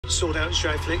sort out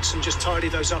Joao Felix and just tidy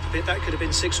those up a bit. That could have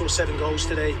been 6 or 7 goals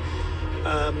today.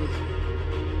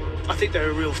 I think they're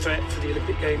a real threat for the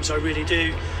Olympic Games, I really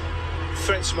do.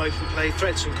 Threats from open play,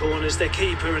 threats from corners. Their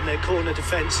keeper and their corner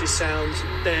defence is sound.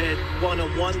 Their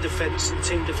one-on-one defence and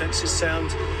team defence is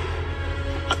sound.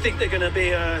 I think they're going to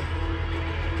be a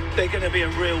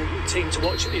real team to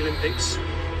watch at the Olympics.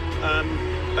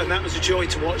 And that was a joy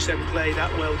to watch them play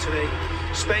that well today.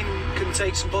 Spain can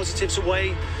take some positives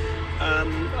away.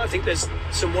 I think there's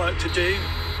some work to do,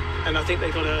 and I think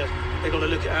they've got to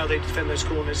look at how they defend those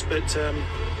corners. But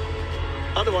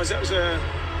otherwise, that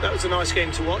was a nice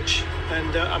game to watch,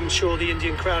 and I'm sure the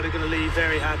Indian crowd are going to leave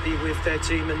very happy with their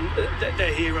team and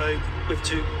their hero with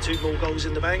two more goals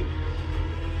in the bank.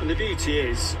 And the beauty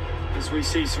is, as we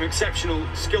see some exceptional,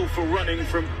 skillful running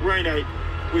from Rene,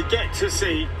 we get to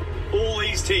see all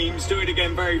these teams do it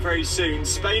again very, very soon.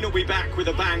 Spain will be back with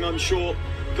a bang, I'm sure.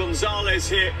 Gonzalez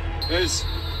here as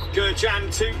Gurjan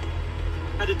too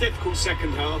had a difficult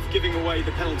second half, giving away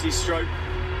the penalty stroke.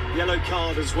 Yellow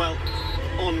card as well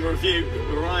on review.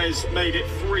 Marias made it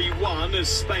 3-1 as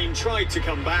Spain tried to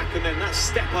come back, and then that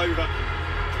step over.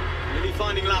 Really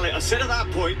finding Lalit. I said at that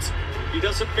point, he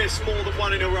doesn't miss more than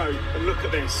one in a row, and look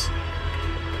at this.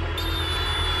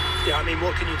 Yeah, I mean,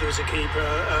 what can you do as a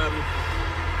keeper?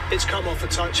 It's come off a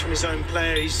touch from his own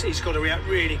player. He's got to react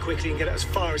really quickly and get it as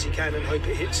far as he can and hope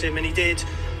it hits him, and he did.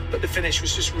 But the finish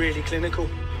was just really clinical.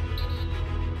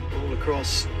 All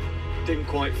across, didn't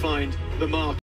quite find the mark.